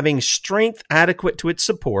defective, having strength adequate to its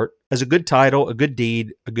support as a good title, a good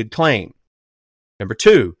deed, a good claim. Number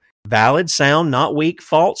 2, valid, sound, not weak,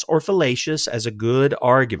 false, or fallacious as a good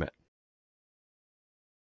argument.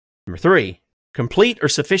 Number 3, complete or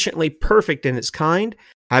sufficiently perfect in its kind,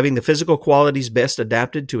 having the physical qualities best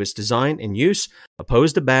adapted to its design and use,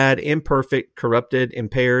 opposed to bad, imperfect, corrupted,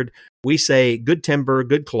 impaired. We say good timber,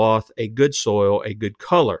 good cloth, a good soil, a good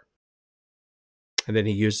color. And then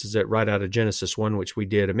he uses it right out of Genesis 1, which we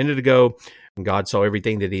did a minute ago. And God saw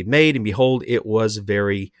everything that he had made, and behold, it was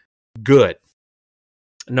very good.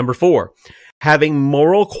 Number 4, having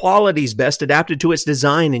moral qualities best adapted to its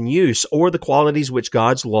design and use, or the qualities which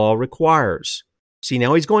God's law requires. See,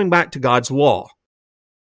 now he's going back to God's law.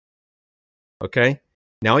 Okay?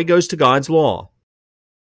 Now he goes to God's law.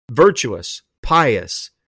 Virtuous,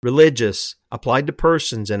 pious, religious, applied to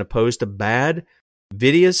persons and opposed to bad,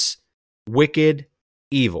 vidious, wicked,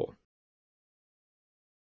 evil.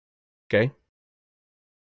 Okay?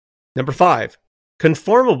 Number 5,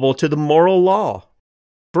 conformable to the moral law.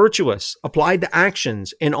 Virtuous, applied to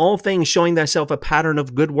actions, in all things showing thyself a pattern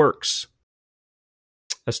of good works.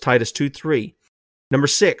 That's Titus 2:3. Number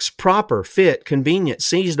 6, proper, fit, convenient,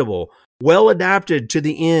 seasonable, well adapted to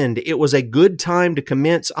the end. It was a good time to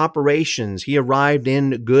commence operations. He arrived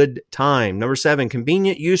in good time. Number 7,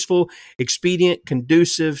 convenient, useful, expedient,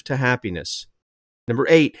 conducive to happiness. Number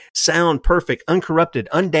 8, sound, perfect, uncorrupted,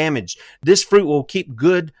 undamaged. This fruit will keep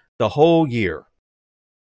good the whole year.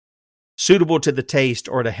 Suitable to the taste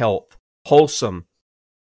or to health, wholesome,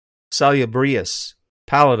 salubrious,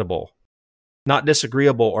 palatable, not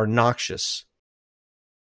disagreeable or noxious.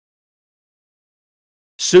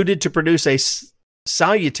 suited to produce a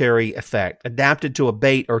salutary effect, adapted to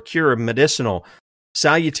abate or cure, medicinal,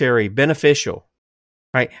 salutary, beneficial.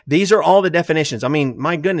 Right? These are all the definitions. I mean,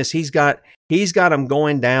 my goodness, he's got them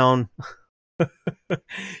going down.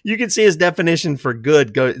 You can see his definition for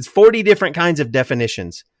good. It's 40 different kinds of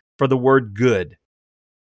definitions for the word good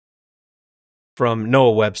from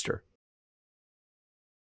Noah Webster.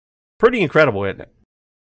 Pretty incredible, isn't it?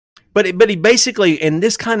 But he basically, in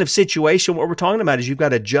this kind of situation, what we're talking about is you've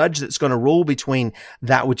got a judge that's going to rule between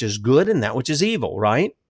that which is good and that which is evil,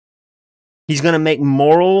 right? He's going to make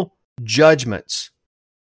moral judgments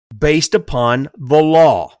based upon the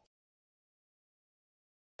law.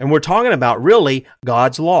 And we're talking about really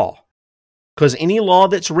God's law. Because any law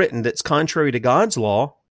that's written that's contrary to God's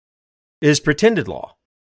law is pretended law.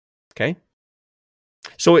 Okay?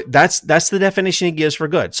 So that's the definition he gives for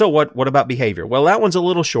good. So what about behavior? Well, that one's a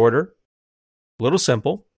little shorter, a little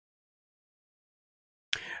simple.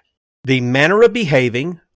 The manner of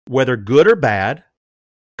behaving, whether good or bad,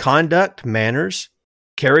 conduct, manners,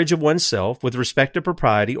 carriage of oneself with respect to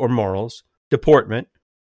propriety or morals, deportment.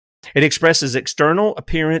 It expresses external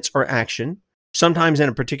appearance or action, sometimes in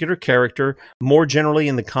a particular character, more generally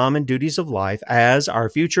in the common duties of life. As our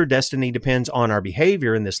future destiny depends on our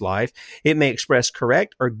behavior in this life, it may express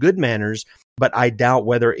correct or good manners, but I doubt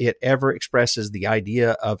whether it ever expresses the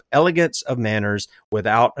idea of elegance of manners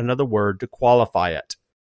without another word to qualify it.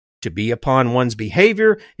 To be upon one's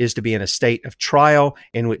behavior is to be in a state of trial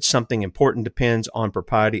in which something important depends on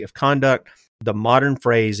propriety of conduct. The modern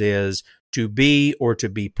phrase is to be or to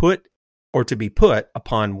be put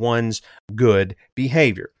upon one's good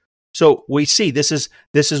behavior. So we see this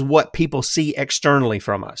is what people see externally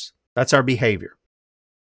from us. That's our behavior.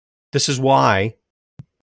 This is why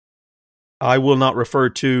I will not refer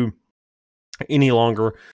to any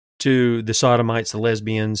longer to the sodomites, the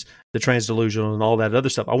lesbians, the transdelusional, and all that other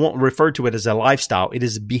stuff. I won't refer to it as a lifestyle. It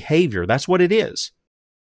is behavior. That's what it is.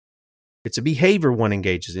 It's a behavior one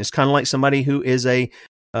engages in. It's kind of like somebody who is a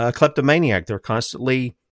kleptomaniac. They're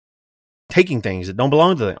constantly taking things that don't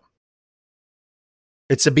belong to them.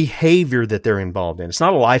 It's a behavior that they're involved in. It's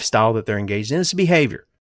not a lifestyle that they're engaged in. It's a behavior.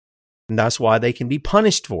 And that's why they can be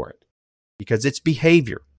punished for it, because it's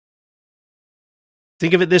behavior.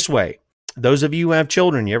 Think of it this way. Those of you who have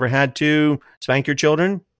children, you ever had to spank your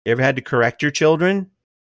children? You ever had to correct your children?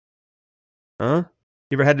 Huh?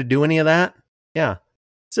 You ever had to do any of that? Yeah.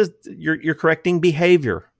 It's just, you're correcting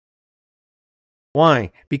behavior.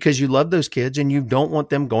 Why? Because you love those kids and you don't want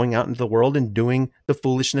them going out into the world and doing the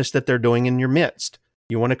foolishness that they're doing in your midst.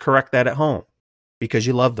 You want to correct that at home because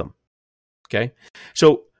you love them. Okay?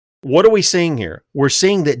 So what are we seeing here? We're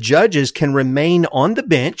seeing that judges can remain on the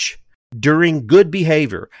bench during good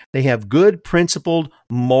behavior. They have good, principled,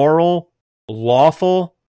 moral,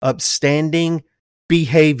 lawful, upstanding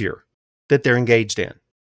behavior that they're engaged in.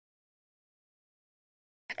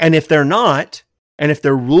 And if they're not, and if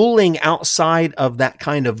they're ruling outside of that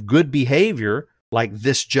kind of good behavior, like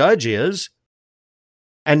this judge is,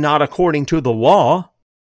 and not according to the law,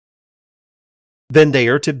 then they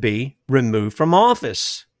are to be removed from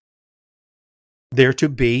office. They're to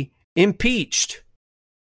be impeached.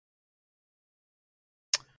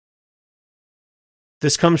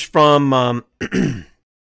 This comes from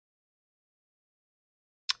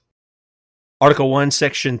Article 1,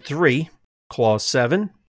 Section 3, Clause 7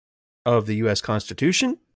 of the U.S.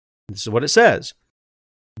 Constitution. This is what it says.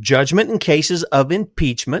 Judgment in cases of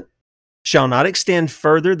impeachment shall not extend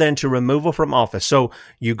further than to removal from office. So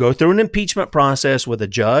you go through an impeachment process with a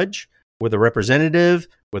judge, with a representative,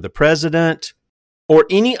 with a president, or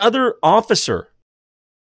any other officer.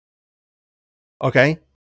 Okay?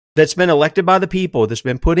 That's been elected by the people, that's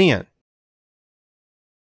been put in.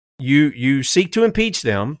 You seek to impeach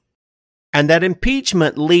them, and that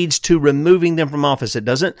impeachment leads to removing them from office. It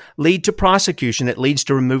doesn't lead to prosecution, it leads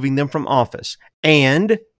to removing them from office.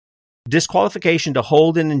 And disqualification to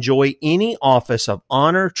hold and enjoy any office of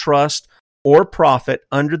honor, trust, or profit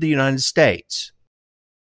under the United States.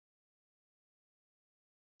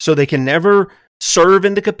 So they can never serve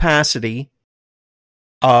in the capacity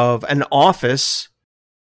of an office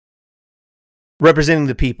representing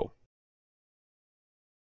the people.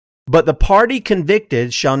 But the party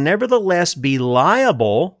convicted shall nevertheless be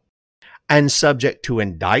liable and subject to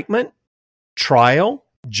indictment, trial,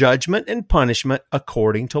 judgment, and punishment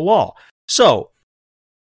according to law. So,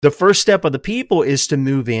 the first step of the people is to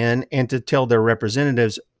move in and to tell their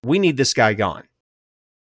representatives, we need this guy gone.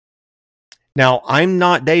 Now, I'm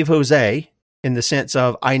not Dave Jose in the sense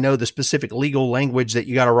of I know the specific legal language that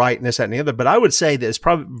you got to write and this, that, and the other, but I would say that it's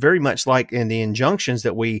probably very much like in the injunctions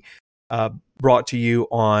that we brought to you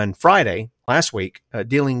on Friday last week,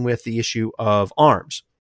 dealing with the issue of arms.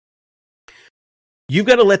 You've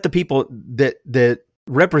got to let the people that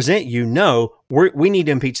represent you know we need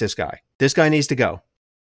to impeach this guy. This guy needs to go.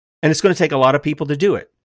 And it's going to take a lot of people to do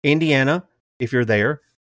it. Indiana, if you're there,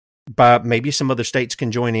 but maybe some other states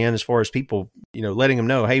can join in as far as people, letting them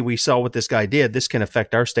know, hey, we saw what this guy did. This can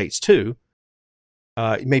affect our states too.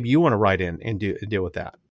 Maybe you want to write in and deal with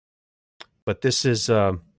that. But this is,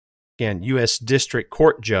 again, U.S. District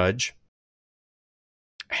Court Judge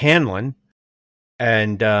Hanlon,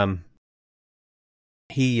 and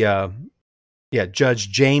Judge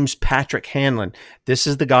James Patrick Hanlon. This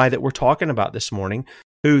is the guy that we're talking about this morning,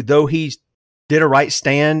 who, though he did a right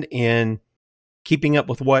stand in keeping up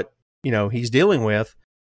with what he's dealing with,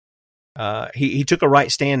 he took a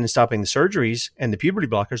right stand in stopping the surgeries and the puberty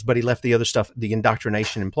blockers, but he left the other stuff, the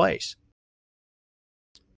indoctrination, in place.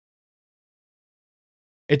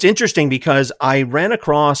 It's interesting because I ran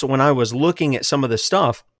across, when I was looking at some of this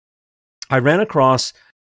stuff, I ran across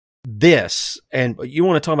this, and you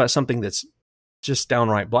want to talk about something that's just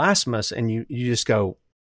downright blasphemous, and you just go,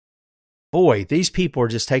 boy, these people are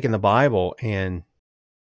just taking the Bible, and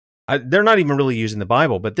they're not even really using the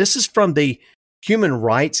Bible, but this is from the Human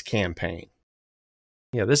Rights Campaign.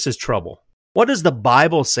 Yeah, this is trouble. What does the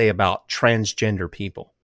Bible say about transgender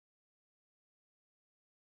people?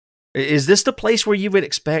 Is this the place where you would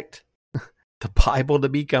expect the Bible to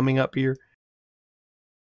be coming up here?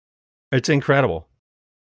 It's incredible.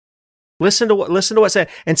 Listen to what's said.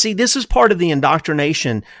 And see, this is part of the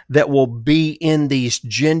indoctrination that will be in these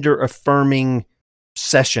gender affirming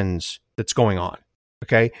sessions that's going on.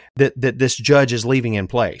 Okay, that this judge is leaving in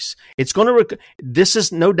place. It's going to. This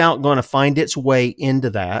is no doubt going to find its way into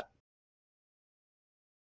that.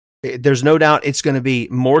 There's no doubt it's going to be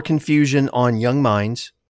more confusion on young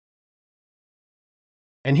minds.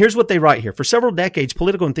 And here's what they write here. For several decades,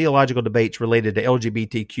 political and theological debates related to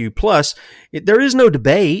LGBTQ+, there is no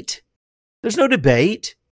debate. There's no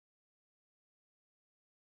debate.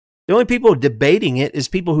 The only people debating it is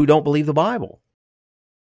people who don't believe the Bible.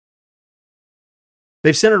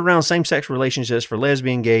 They've centered around same-sex relationships for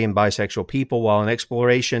lesbian, gay, and bisexual people. While an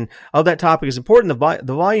exploration of that topic is important,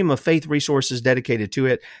 the volume of faith resources dedicated to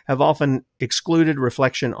it have often excluded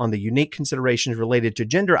reflection on the unique considerations related to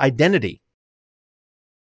gender identity.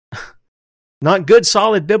 Not good,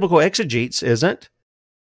 solid biblical exegetes, isn't?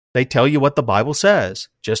 They tell you what the Bible says.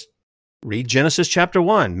 Just read Genesis chapter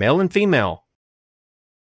 1, male and female.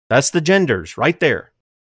 That's the genders right there.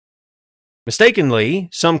 Mistakenly,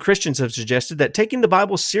 some Christians have suggested that taking the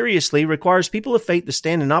Bible seriously requires people of faith to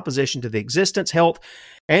stand in opposition to the existence, health,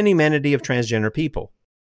 and humanity of transgender people.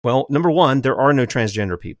 Well, number one, there are no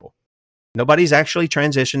transgender people. Nobody's actually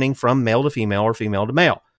transitioning from male to female or female to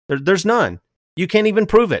male. There's none. You can't even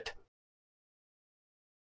prove it.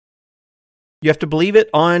 You have to believe it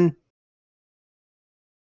on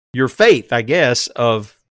your faith, I guess,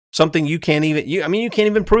 of something you can't even, you can't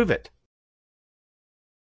even prove it.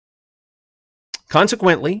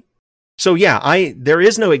 Consequently, so yeah, there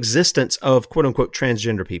is no existence of quote unquote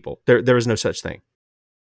transgender people. There is no such thing.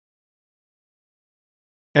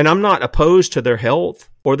 And I'm not opposed to their health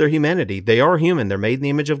or their humanity. They are human. They're made in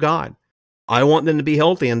the image of God. I want them to be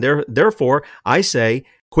healthy, and therefore I say,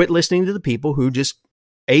 quit listening to the people who just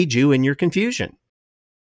aid you in your confusion.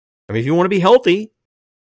 I mean, if you want to be healthy,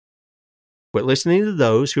 quit listening to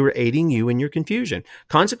those who are aiding you in your confusion.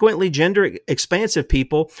 Consequently, gender expansive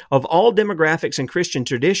people of all demographics and Christian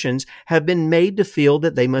traditions have been made to feel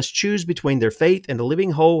that they must choose between their faith and a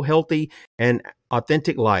living, whole, healthy, and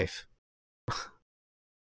authentic life.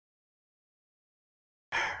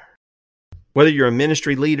 Whether you're a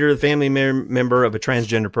ministry leader, a family member of a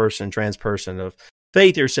transgender person, trans person, of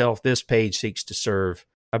faith yourself, this page seeks to serve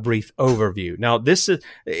a brief overview. Now,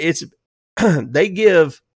 they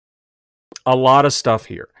give a lot of stuff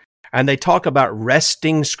here, and they talk about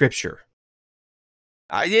wresting scripture.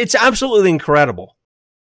 It's absolutely incredible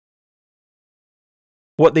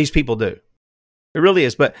what these people do. It really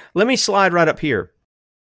is. But let me slide right up here.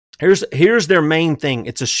 Here's their main thing.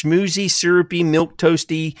 It's a schmoozy, syrupy, milk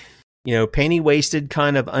toasty, penny-wasted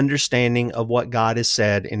kind of understanding of what God has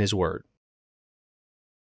said in His Word.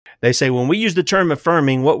 They say, when we use the term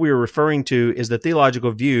affirming, what we are referring to is the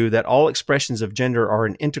theological view that all expressions of gender are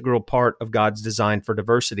an integral part of God's design for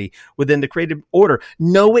diversity within the created order.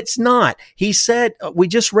 No, it's not. He said, we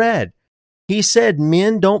just read, He said,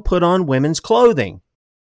 men don't put on women's clothing.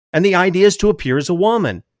 And the idea is to appear as a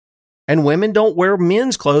woman. And women don't wear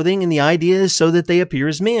men's clothing, and the idea is so that they appear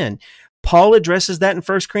as men. Paul addresses that in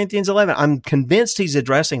 1 Corinthians 11. I'm convinced he's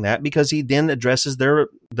addressing that because he then addresses their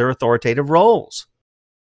authoritative roles.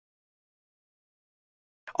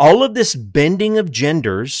 all of this bending of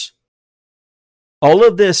genders, all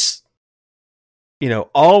of this,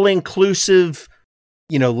 all-inclusive,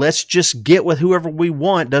 let's just get with whoever we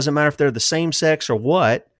want, doesn't matter if they're the same sex or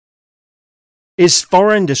what, is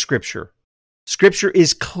foreign to Scripture. Scripture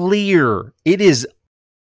is clear. It is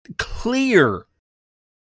clear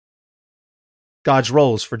God's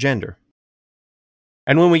roles for gender.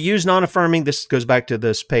 And when we use non-affirming, this goes back to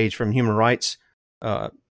this page from Human Rights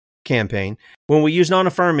Campaign. When we use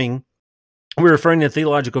non-affirming, we're referring to the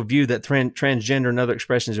theological view that transgender and other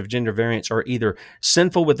expressions of gender variance are either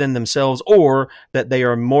sinful within themselves or that they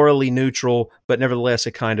are morally neutral, but nevertheless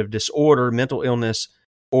a kind of disorder, mental illness,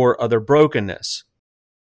 or other brokenness.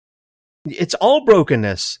 It's all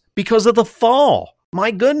brokenness because of the fall.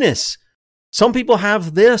 My goodness. Some people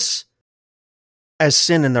have this as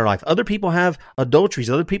sin in their life. Other people have adulteries.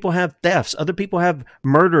 Other people have thefts. Other people have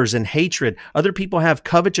murders and hatred. Other people have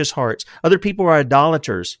covetous hearts. Other people are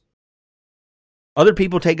idolaters. Other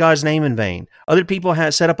people take God's name in vain. Other people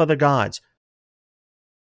have set up other gods.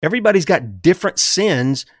 Everybody's got different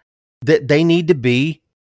sins that they need to be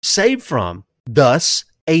saved from. Thus,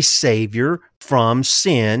 a Savior from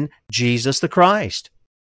sin, Jesus the Christ.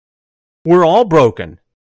 We're all broken.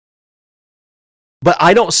 But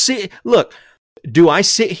I don't see, look, do I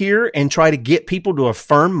sit here and try to get people to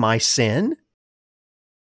affirm my sin?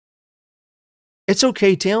 It's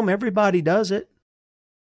okay, Tim. Everybody does it.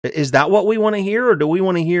 Is that what we want to hear? Or do we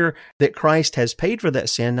want to hear that Christ has paid for that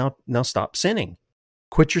sin? Now stop sinning.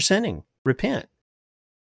 Quit your sinning. Repent.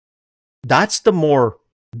 That's the more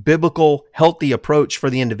biblical, healthy approach for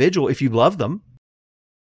the individual if you love them.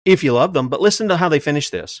 If you love them. But listen to how they finish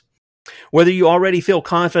this. Whether you already feel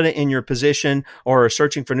confident in your position or are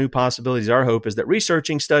searching for new possibilities, our hope is that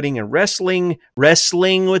researching, studying, and wrestling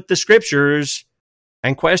with the Scriptures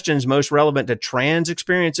and questions most relevant to trans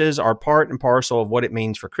experiences are part and parcel of what it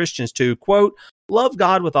means for Christians to, quote, love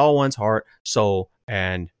God with all one's heart, soul,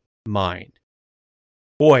 and mind.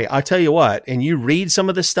 Boy, I tell you what, and you read some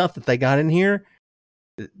of the stuff that they got in here,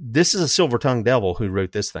 this is a silver-tongued devil who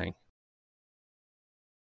wrote this thing.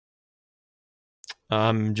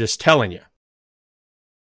 I'm just telling you.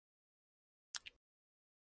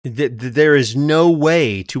 There is no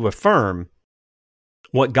way to affirm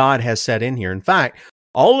what God has said in here. In fact,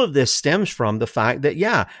 all of this stems from the fact that,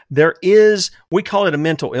 yeah, there is, we call it a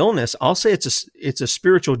mental illness. I'll say it's a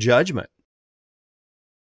spiritual judgment.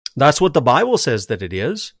 That's what the Bible says that it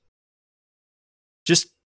is. Just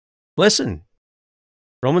listen.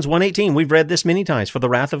 Romans 1:18, we've read this many times. For the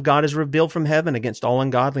wrath of God is revealed from heaven against all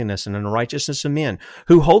ungodliness and unrighteousness of men,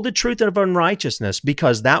 who hold the truth of unrighteousness,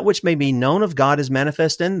 because that which may be known of God is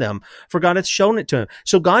manifest in them, for God hath shown it to him.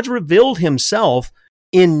 So God's revealed himself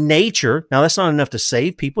in nature. Now, that's not enough to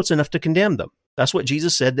save people. It's enough to condemn them. That's what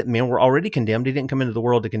Jesus said, that men were already condemned. He didn't come into the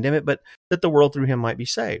world to condemn it, but that the world through him might be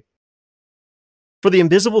saved. For the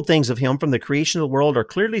invisible things of him from the creation of the world are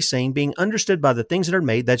clearly seen, being understood by the things that are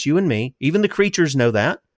made. That's you and me. Even the creatures know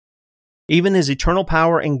that. Even his eternal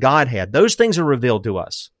power and Godhead. Those things are revealed to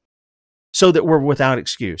us so that we're without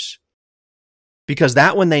excuse. Because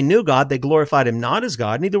that when they knew God, they glorified him not as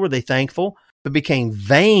God, neither were they thankful, but became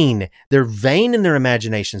vain. They're vain in their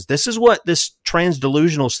imaginations. This is what this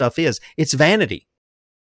transdelusional stuff is. It's vanity.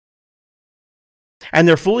 And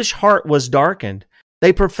their foolish heart was darkened.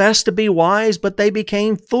 They professed to be wise, but they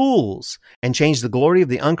became fools and changed the glory of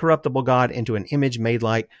the uncorruptible God into an image made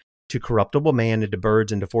like to corruptible man, and to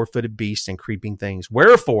birds, and to four-footed beasts, and creeping things.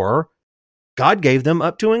 Wherefore, God gave them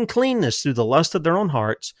up to uncleanness through the lust of their own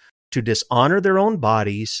hearts, to dishonor their own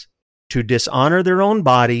bodies,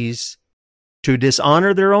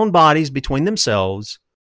 between themselves,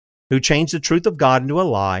 who changed the truth of God into a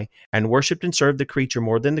lie, and worshipped and served the creature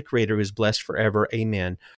more than the Creator, who is blessed forever.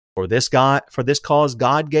 Amen. For this cause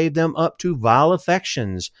God gave them up to vile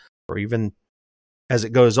affections. For even as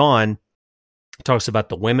it goes on, it talks about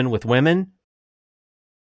the women with women.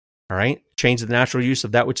 All right. Change the natural use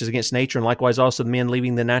of that which is against nature, and likewise also the men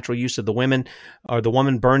leaving the natural use of the women, or the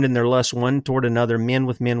woman burned in their lust one toward another, men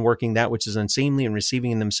with men working that which is unseemly, and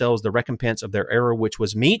receiving in themselves the recompense of their error which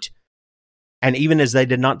was meet. And even as they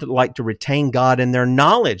did not like to retain God in their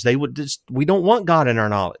knowledge, we don't want God in our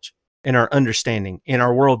knowledge, in our understanding, in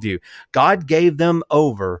our worldview. God gave them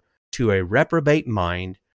over to a reprobate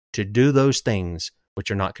mind to do those things which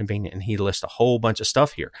are not convenient. And he lists a whole bunch of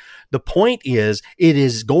stuff here. The point is, it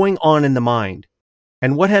is going on in the mind.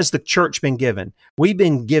 And what has the church been given? We've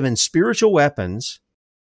been given spiritual weapons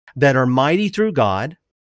that are mighty through God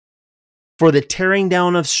for the tearing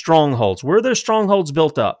down of strongholds. Where are those strongholds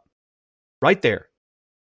built up? Right there.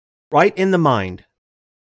 Right in the mind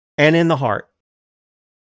and in the heart.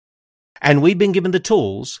 And we've been given the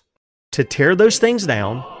tools to tear those things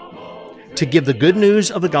down, to give the good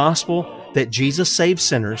news of the gospel that Jesus saves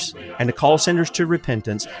sinners, and to call sinners to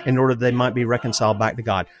repentance in order that they might be reconciled back to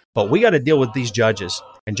God. But we got to deal with these judges.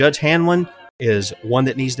 And Judge Hanlon is one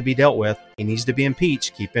that needs to be dealt with. He needs to be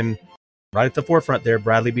impeached. Keep him right at the forefront there.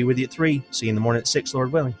 Bradley be with you at 3. See you in the morning at 6,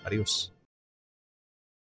 Lord willing. Adios.